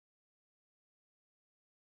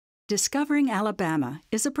Discovering Alabama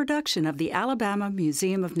is a production of the Alabama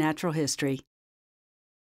Museum of Natural History.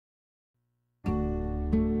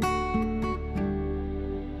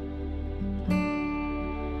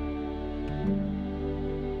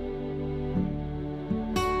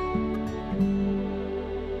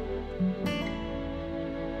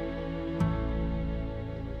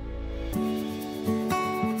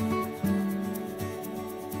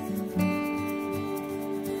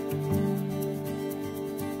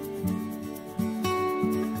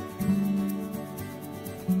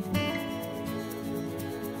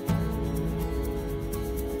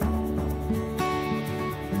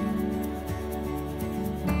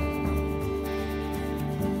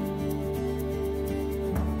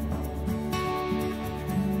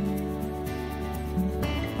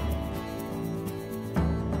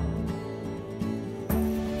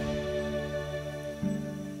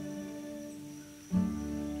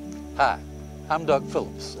 Hi, I'm Doug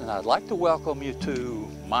Phillips, and I'd like to welcome you to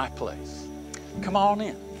my place. Come on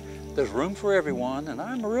in. There's room for everyone, and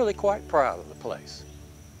I'm really quite proud of the place.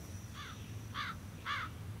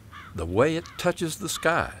 The way it touches the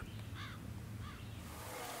sky,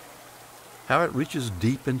 how it reaches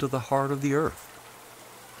deep into the heart of the earth.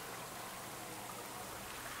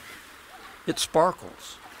 It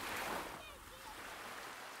sparkles.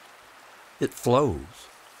 It flows.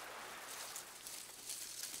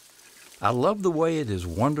 I love the way it is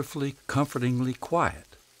wonderfully, comfortingly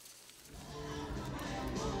quiet.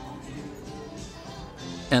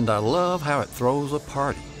 And I love how it throws a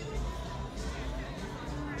party.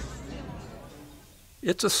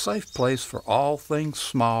 It's a safe place for all things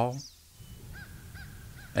small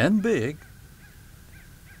and big,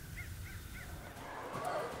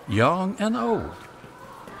 young and old.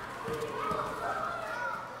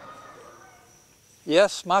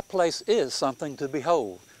 Yes, my place is something to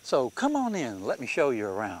behold. So come on in and let me show you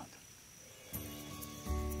around.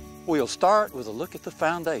 We'll start with a look at the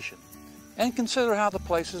foundation and consider how the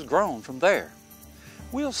place has grown from there.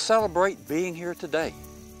 We'll celebrate being here today,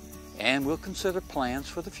 and we'll consider plans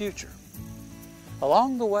for the future.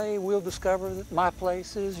 Along the way, we'll discover that my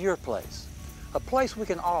place is your place, a place we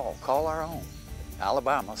can all call our own,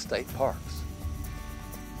 Alabama State Parks.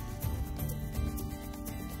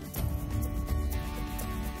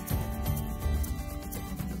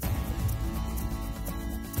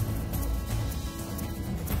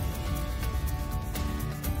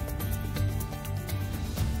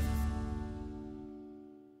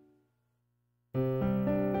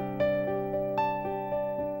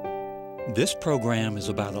 This program is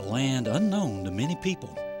about a land unknown to many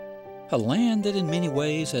people, a land that in many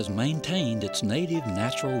ways has maintained its native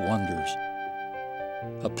natural wonders,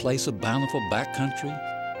 a place of bountiful backcountry,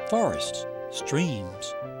 forests,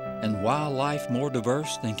 streams, and wildlife more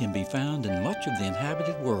diverse than can be found in much of the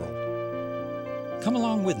inhabited world. Come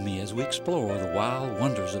along with me as we explore the wild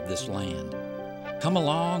wonders of this land. Come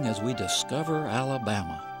along as we discover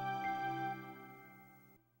Alabama.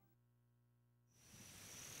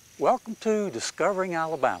 Welcome to Discovering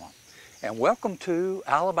Alabama, and welcome to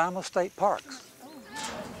Alabama State Parks.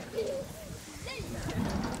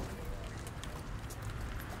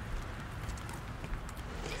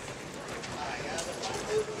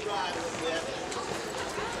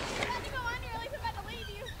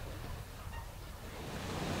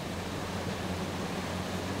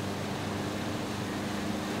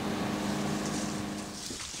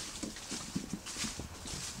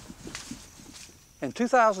 In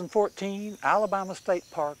 2014, Alabama State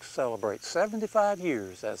Parks celebrates 75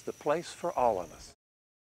 years as the place for all of us.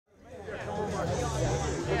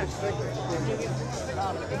 Yes,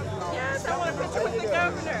 I want a picture with the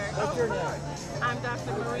governor. What's your name? I'm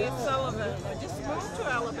Dr. Maria Sullivan. I just moved to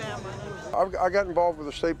Alabama. I got involved with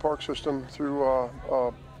the state park system through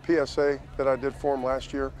PSA that I did for them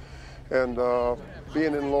last year. And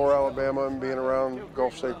being in Lower Alabama and being around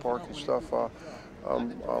Gulf State Park and stuff,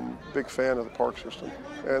 I'm a big fan of the park system.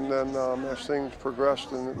 And then as things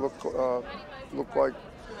progressed and it looked like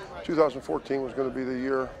 2014 was going to be the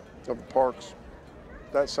year of the parks,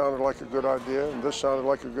 that sounded like a good idea, and this sounded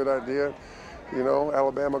like a good idea. You know,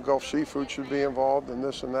 Alabama Gulf Seafood should be involved in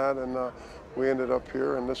this and that, and we ended up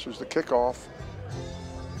here, and this is the kickoff.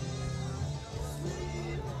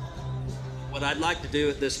 What I'd like to do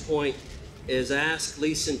at this point is ask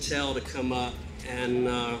Lisa and Tell to come up and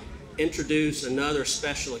introduce another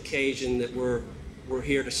special occasion that we're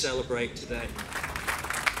here to celebrate today.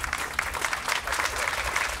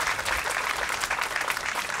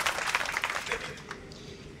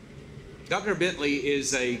 Governor Bentley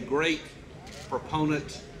is a great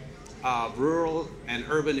proponent of rural and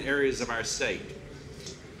urban areas of our state.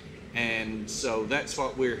 And so that's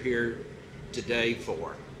what we're here today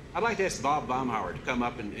for. I'd like to ask Bob Baumhauer to come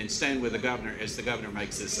up and stand with the governor as the governor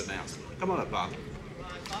makes this announcement. Come on up, Bob.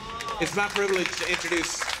 It's my privilege to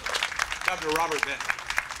introduce Governor Robert Benton.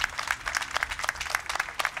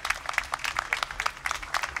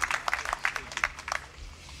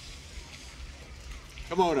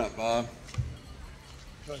 Come on up, Bob.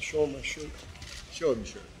 Can I show him my shirt? Show him your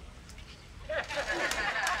shirt.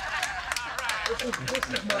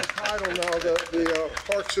 This is my title now. The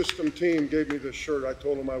park system team gave me this shirt. I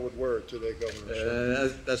told them I would wear it today, Governor.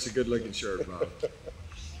 That's a good-looking shirt, Bob.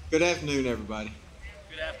 Good afternoon, everybody.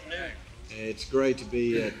 Good afternoon. It's great to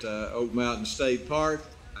be at Oak Mountain State Park.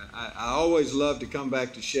 I always love to come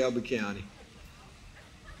back to Shelby County.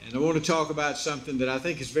 And I want to talk about something that I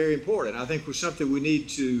think is very important. I think it's something we need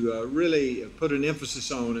to really put an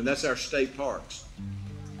emphasis on, and that's our state parks.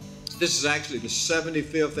 This is actually the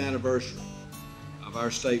 75th anniversary of our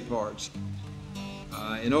state parks.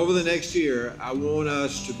 And over the next year, I want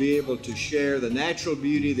us to be able to share the natural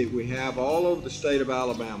beauty that we have all over the state of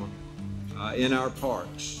Alabama in our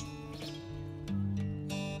parks.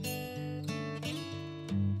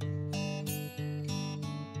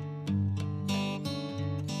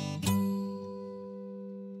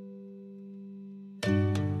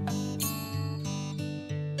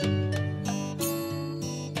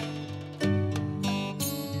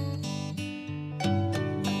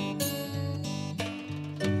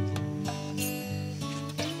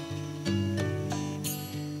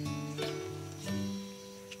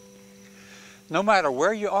 No matter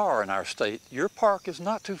where you are in our state, your park is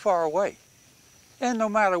not too far away. And no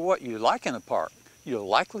matter what you like in a park, you'll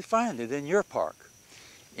likely find it in your park,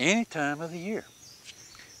 any time of the year.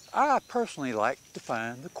 I personally like to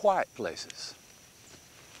find the quiet places.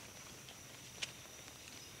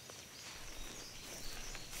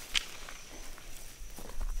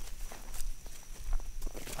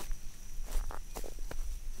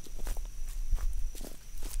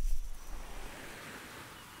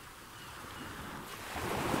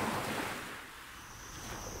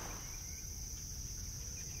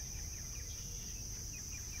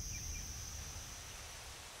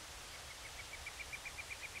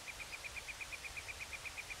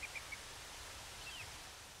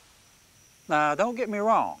 Now, don't get me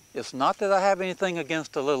wrong. It's not that I have anything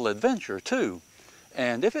against a little adventure, too.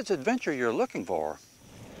 And if it's adventure you're looking for,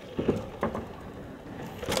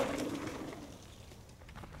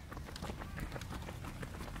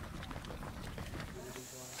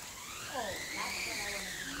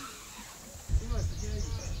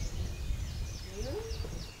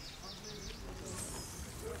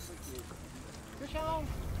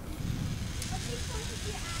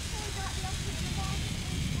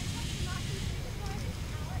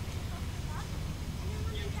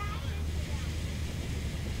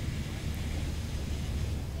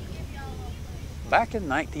 back in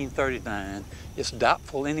 1939, it's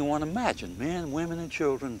doubtful anyone imagined men, women, and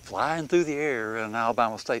children flying through the air in an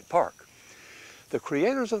Alabama State Park. The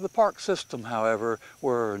creators of the park system, however,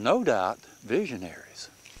 were no doubt visionaries.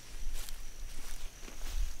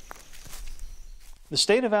 The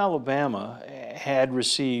state of Alabama had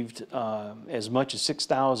received as much as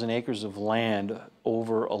 6,000 acres of land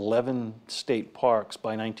over 11 state parks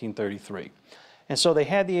by 1933. And so they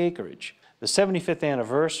had the acreage. The 75th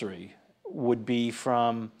anniversary would be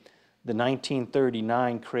from the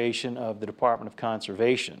 1939 creation of the Department of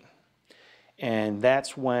Conservation. And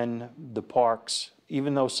that's when the parks,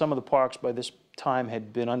 even though some of the parks by this time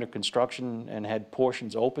had been under construction and had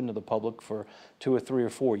portions open to the public for 2 or 3 or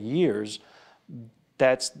 4 years,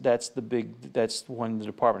 that's when the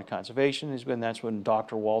Department of Conservation has been. That's when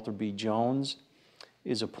Dr. Walter B. Jones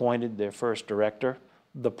is appointed their first director.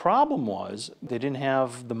 The problem was they didn't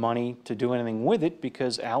have the money to do anything with it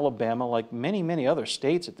because Alabama, like many, many other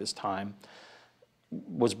states at this time,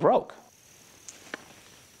 was broke.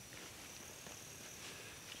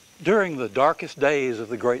 During the darkest days of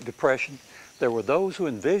the Great Depression, there were those who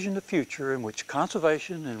envisioned a future in which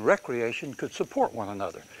conservation and recreation could support one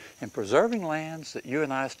another in preserving lands that you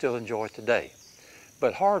and I still enjoy today.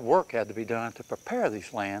 But hard work had to be done to prepare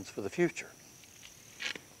these lands for the future.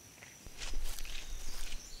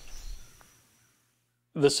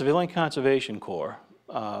 The Civilian Conservation Corps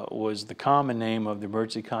was the common name of the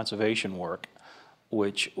emergency conservation work,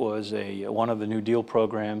 which was one of the New Deal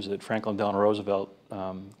programs that Franklin Delano Roosevelt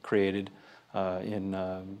created in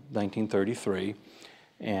 1933.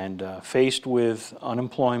 And faced with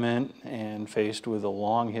unemployment and faced with a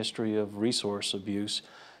long history of resource abuse,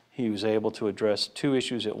 he was able to address 2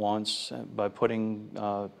 issues at once by putting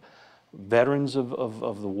veterans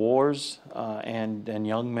of the wars and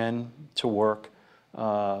young men to work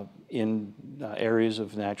in areas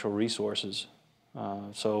of natural resources.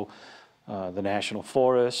 The national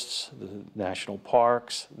forests, the national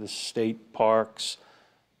parks, the state parks,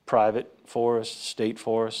 private forests, state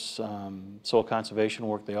forests, soil conservation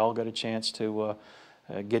work, they all got a chance to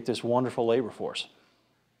get this wonderful labor force.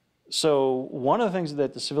 So one of the things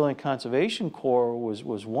that the Civilian Conservation Corps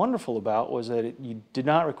was wonderful about was that you did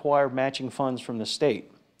not require matching funds from the state.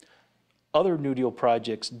 Other New Deal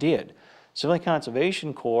projects did. Civilian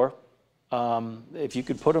Conservation Corps, if you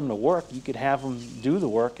could put them to work, you could have them do the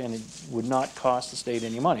work and it would not cost the state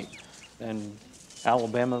any money. And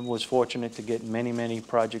Alabama was fortunate to get many, many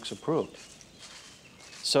projects approved.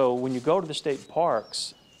 So when you go to the state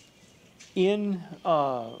parks, in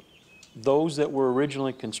those that were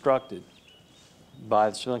originally constructed by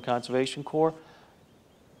the Civilian Conservation Corps,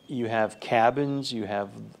 you have cabins, you have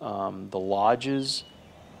the lodges,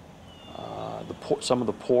 some of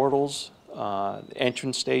the portals,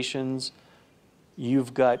 entrance stations.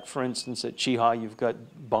 You've got, for instance, at Cheehaw, you've got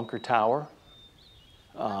Bunker Tower,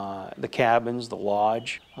 the cabins, the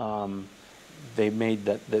lodge. They made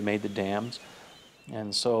the dams.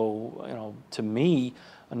 And so, you know, to me,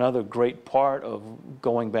 another great part of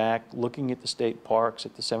going back, looking at the state parks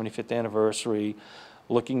at the 75th anniversary,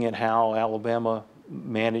 looking at how Alabama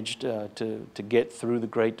managed to get through the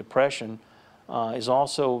Great Depression, is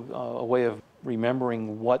also a way of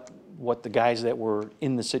remembering what the guys that were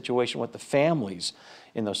in the situation, what the families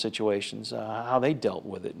in those situations, how they dealt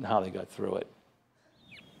with it and how they got through it.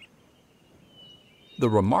 The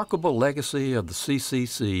remarkable legacy of the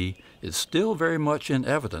CCC is still very much in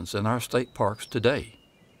evidence in our state parks today.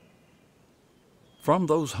 From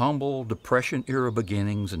those humble Depression-era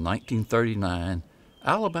beginnings in 1939,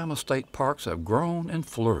 Alabama state parks have grown and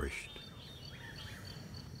flourished.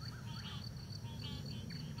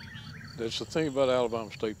 That's the thing about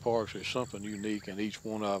Alabama state parks, there's something unique in each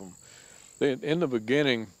one of them. In the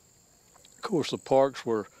beginning, of course, the parks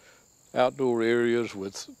were outdoor areas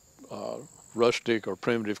with rustic or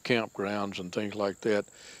primitive campgrounds and things like that.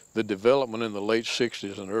 The development in the late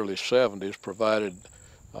 60s and early 70s provided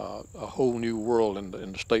a whole new world in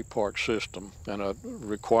the state park system and a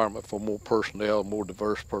requirement for more personnel, more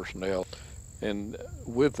diverse personnel. And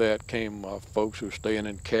with that came folks who were staying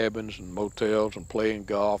in cabins and motels and playing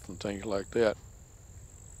golf and things like that.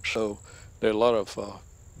 So there are a lot of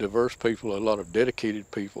diverse people, a lot of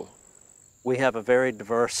dedicated people. We have a very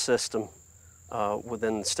diverse system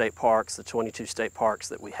within the state parks, the 22 state parks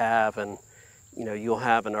that we have, and you know, you'll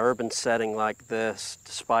have an urban setting like this,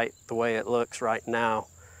 despite the way it looks right now.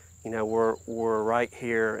 You know, we're right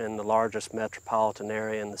here in the largest metropolitan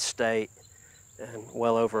area in the state, and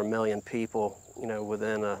well over 1 million people, you know,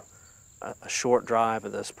 within a short drive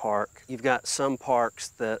of this park. You've got some parks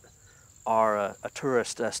that are a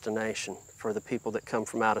tourist destination for the people that come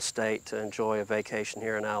from out of state to enjoy a vacation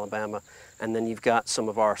here in Alabama. And then you've got some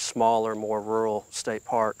of our smaller, more rural state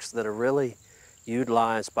parks that are really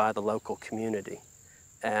utilized by the local community.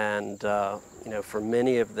 And, you know, for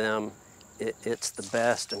many of them, it's the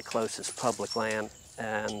best and closest public land.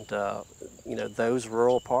 And, you know, those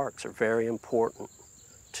rural parks are very important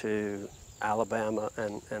to Alabama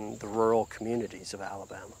and the rural communities of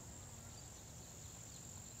Alabama.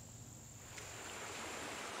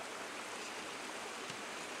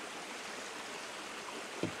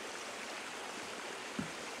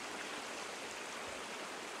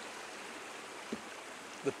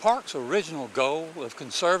 The park's original goal of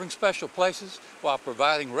conserving special places while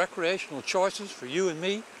providing recreational choices for you and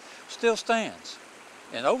me still stands.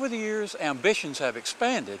 And over the years, ambitions have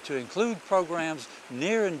expanded to include programs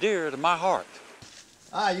near and dear to my heart.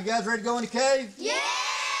 All right, you guys ready to go in the cave? Yeah!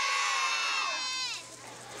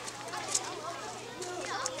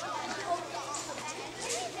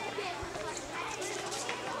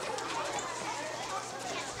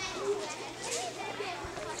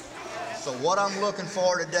 So what I'm looking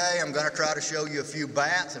for today, I'm going to try to show you a few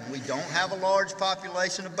bats, and we don't have a large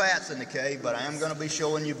population of bats in the cave, but I am going to be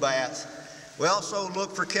showing you bats. We also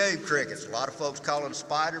look for cave crickets. A lot of folks call it a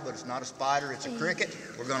spider, but it's not a spider, it's a cricket.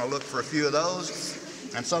 We're going to look for a few of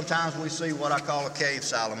those. And sometimes we see what I call a cave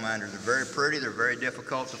salamander. They're very pretty, they're very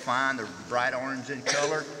difficult to find, they're bright orange in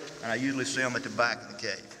color, and I usually see them at the back of the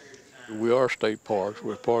cave. We are state parks.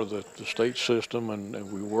 We're part of the state system,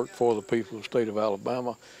 and we work for the people of the state of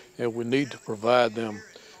Alabama, and we need to provide them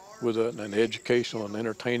with an educational and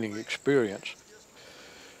entertaining experience.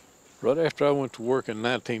 Right after I went to work in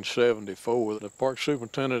 1974, the park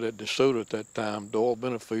superintendent at DeSoto at that time, Doyle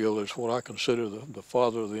Benefield, is what I consider the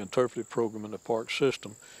father of the interpretive program in the park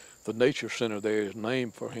system. The nature center there is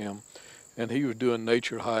named for him, and he was doing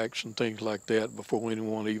nature hikes and things like that before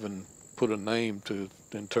anyone even put a name to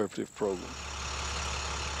the interpretive program.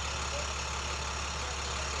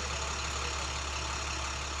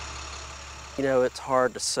 You know, it's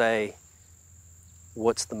hard to say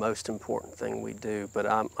what's the most important thing we do, but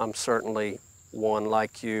I'm certainly one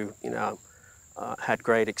like you. You know, had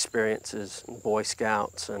great experiences in Boy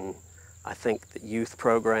Scouts, and I think the youth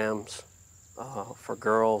programs for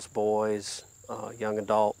girls, boys, young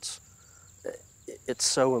adults, it's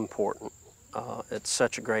so important. It's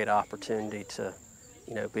such a great opportunity to,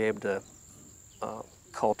 you know, be able to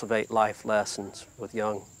cultivate life lessons with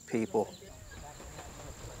young people.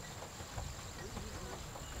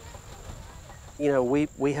 You know,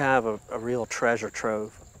 we have a real treasure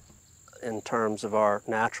trove in terms of our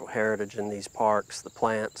natural heritage in these parks, the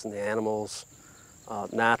plants and the animals,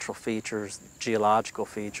 natural features, geological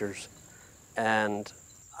features, and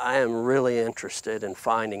I am really interested in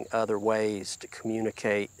finding other ways to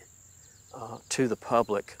communicate to the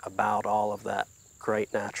public about all of that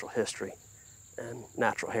great natural history and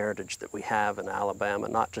natural heritage that we have in Alabama,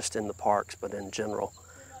 not just in the parks, but in general.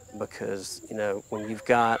 Because, you know, when you've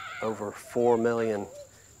got over 4 million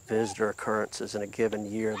visitor occurrences in a given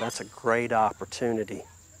year, that's a great opportunity.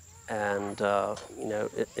 And, you know,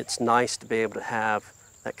 it's nice to be able to have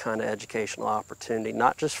that kind of educational opportunity,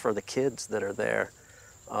 not just for the kids that are there,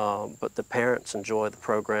 but the parents enjoy the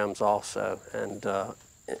programs also. And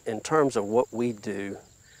in terms of what we do,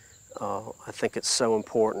 I think it's so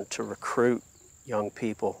important to recruit young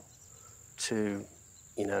people to,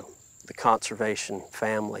 you know, the conservation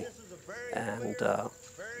family, and the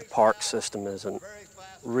park system is a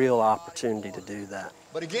real opportunity to do that.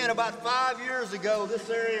 But again, about 5 years ago, this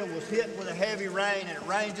area was hit with a heavy rain, and it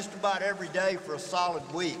rained just about every day for a solid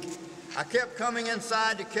week. I kept coming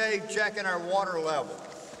inside the cave checking our water level.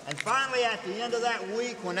 And finally, at the end of that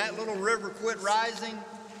week, when that little river quit rising,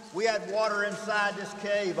 we had water inside this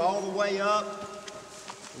cave all the way up,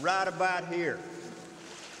 right about here.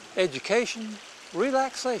 Education,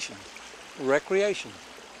 relaxation, recreation.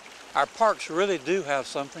 Our parks really do have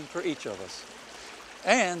something for each of us.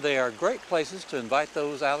 And they are great places to invite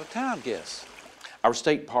those out-of-town guests. Our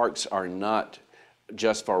state parks are not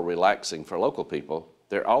just for relaxing for local people.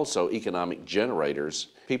 They're also economic generators.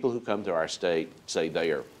 People who come to our state say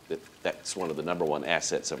that's one of the #1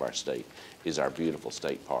 assets of our state, is our beautiful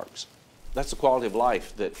state parks. That's the quality of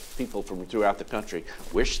life that people from throughout the country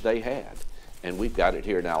wish they had. And we've got it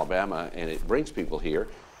here in Alabama, and it brings people here.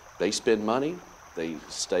 They spend money, they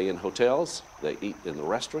stay in hotels, they eat in the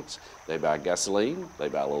restaurants, they buy gasoline, they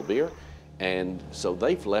buy a little beer, and so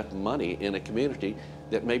they've left money in a community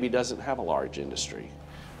that maybe doesn't have a large industry,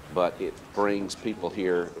 but it brings people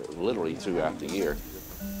here literally throughout the year.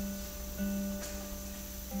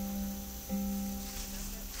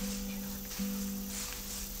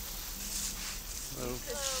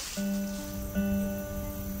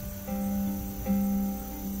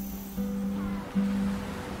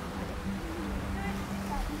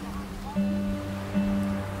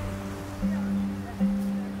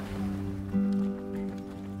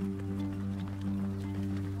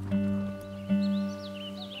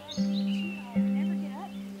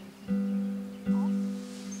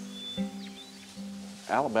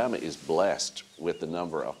 Alabama is blessed with the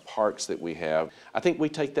number of parks that we have. I think we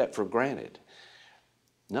take that for granted.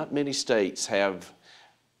 Not many states have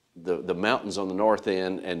the mountains on the north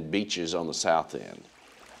end and beaches on the south end.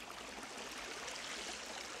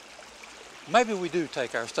 Maybe we do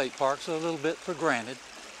take our state parks a little bit for granted.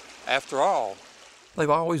 After all, they've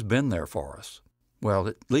always been there for us. Well,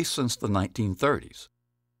 at least since the 1930s.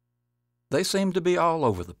 They seem to be all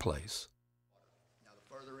over the place.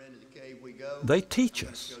 They teach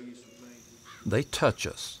us. They touch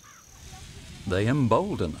us. They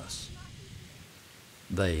embolden us.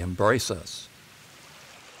 They embrace us.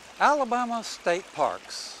 Alabama State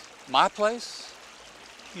Parks. My place,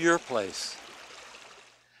 your place.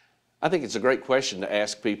 I think it's a great question to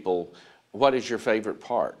ask people, what is your favorite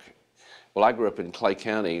park? Well, I grew up in Clay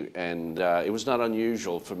County, and it was not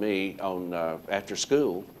unusual for me after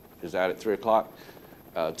school, it was out at 3 o'clock,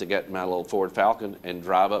 to get my little Ford Falcon and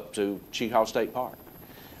drive up to Cheahaw State Park.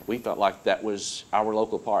 We felt like that was our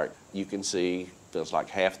local park. You can see, feels like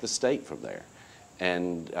half the state from there.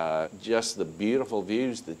 And just the beautiful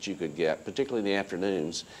views that you could get, particularly in the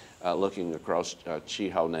afternoons, looking across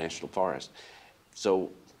Cheahaw National Forest.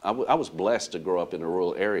 So I was blessed to grow up in a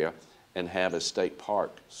rural area and have a state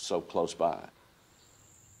park so close by.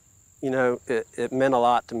 You know, it meant a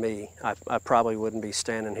lot to me. I probably wouldn't be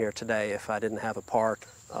standing here today if I didn't have a park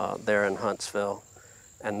there in Huntsville.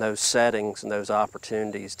 And those settings and those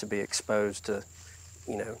opportunities to be exposed to,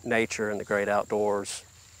 you know, nature and the great outdoors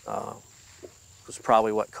was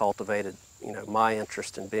probably what cultivated, you know, my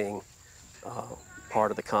interest in being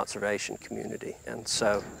part of the conservation community. And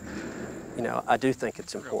so, you know, I do think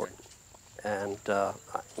it's important. And,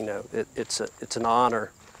 you know, it's an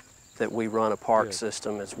honor that we run a park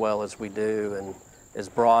system as well as we do and as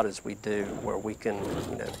broad as we do, where we can,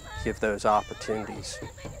 you know, give those opportunities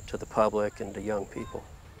to the public and to young people.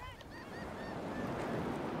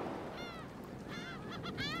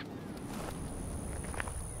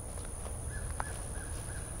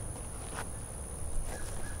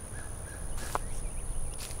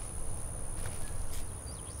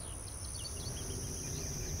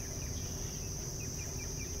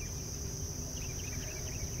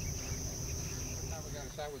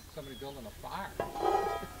 With somebody building a fire.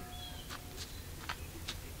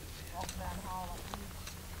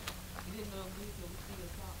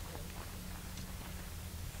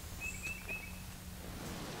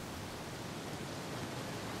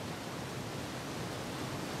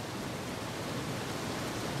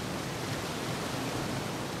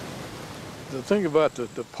 The thing about the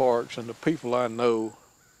parks and the people I know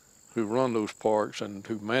who run those parks and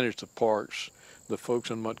who manage the parks, the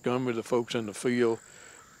folks in Montgomery, the folks in the field,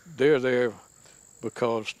 they're there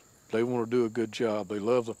because they want to do a good job. They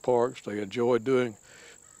love the parks. They enjoy doing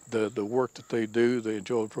the work that they do. They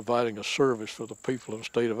enjoy providing a service for the people of the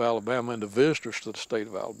state of Alabama and the visitors to the state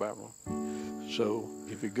of Alabama. So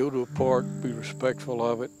if you go to a park, be respectful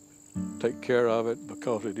of it, take care of it,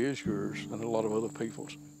 because it is yours and a lot of other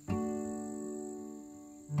people's.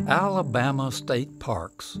 Alabama State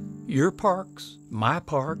Parks. Your parks, my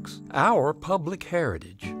parks, our public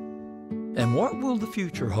heritage. And what will the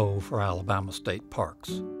future hold for Alabama State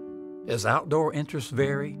Parks? As outdoor interests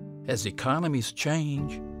vary, as economies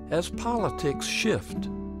change, as politics shift,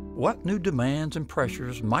 what new demands and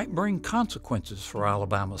pressures might bring consequences for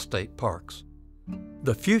Alabama State Parks?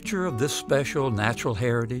 The future of this special natural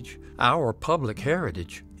heritage, our public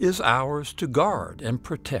heritage, is ours to guard and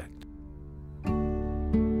protect.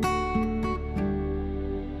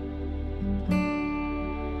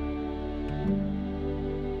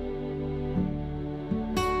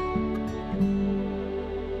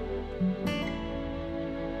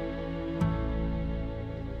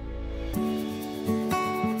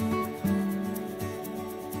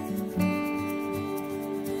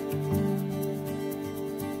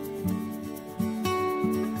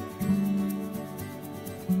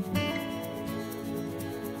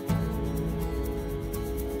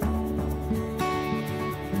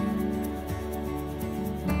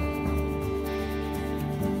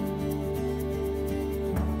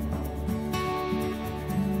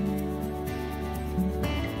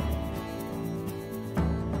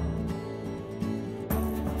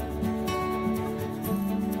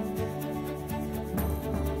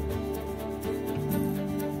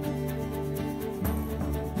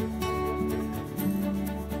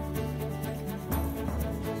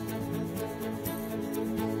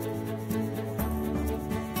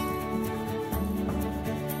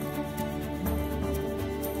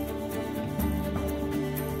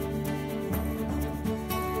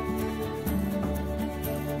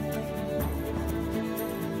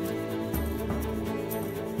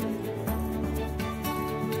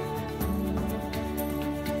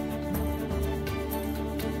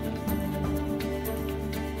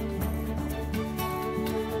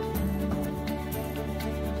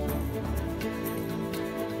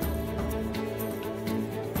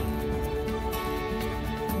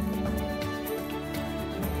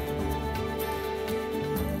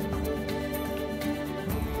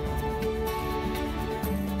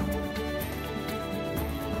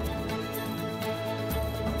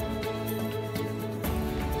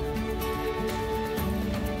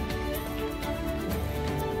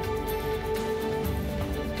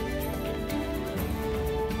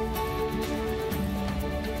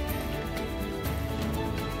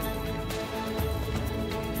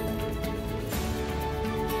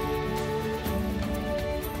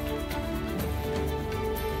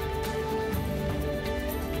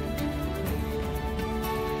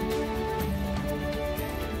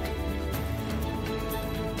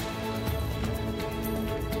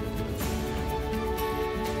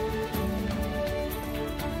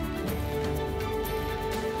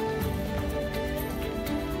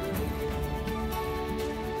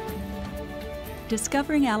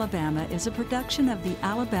 Discovering Alabama is a production of the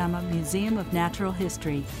Alabama Museum of Natural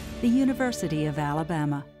History, the University of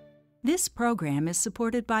Alabama. This program is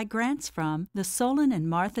supported by grants from the Solon and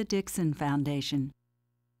Martha Dixon Foundation,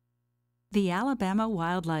 the Alabama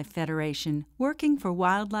Wildlife Federation, working for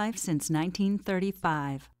wildlife since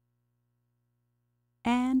 1935,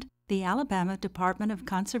 and the Alabama Department of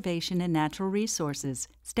Conservation and Natural Resources,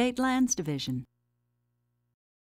 State Lands Division.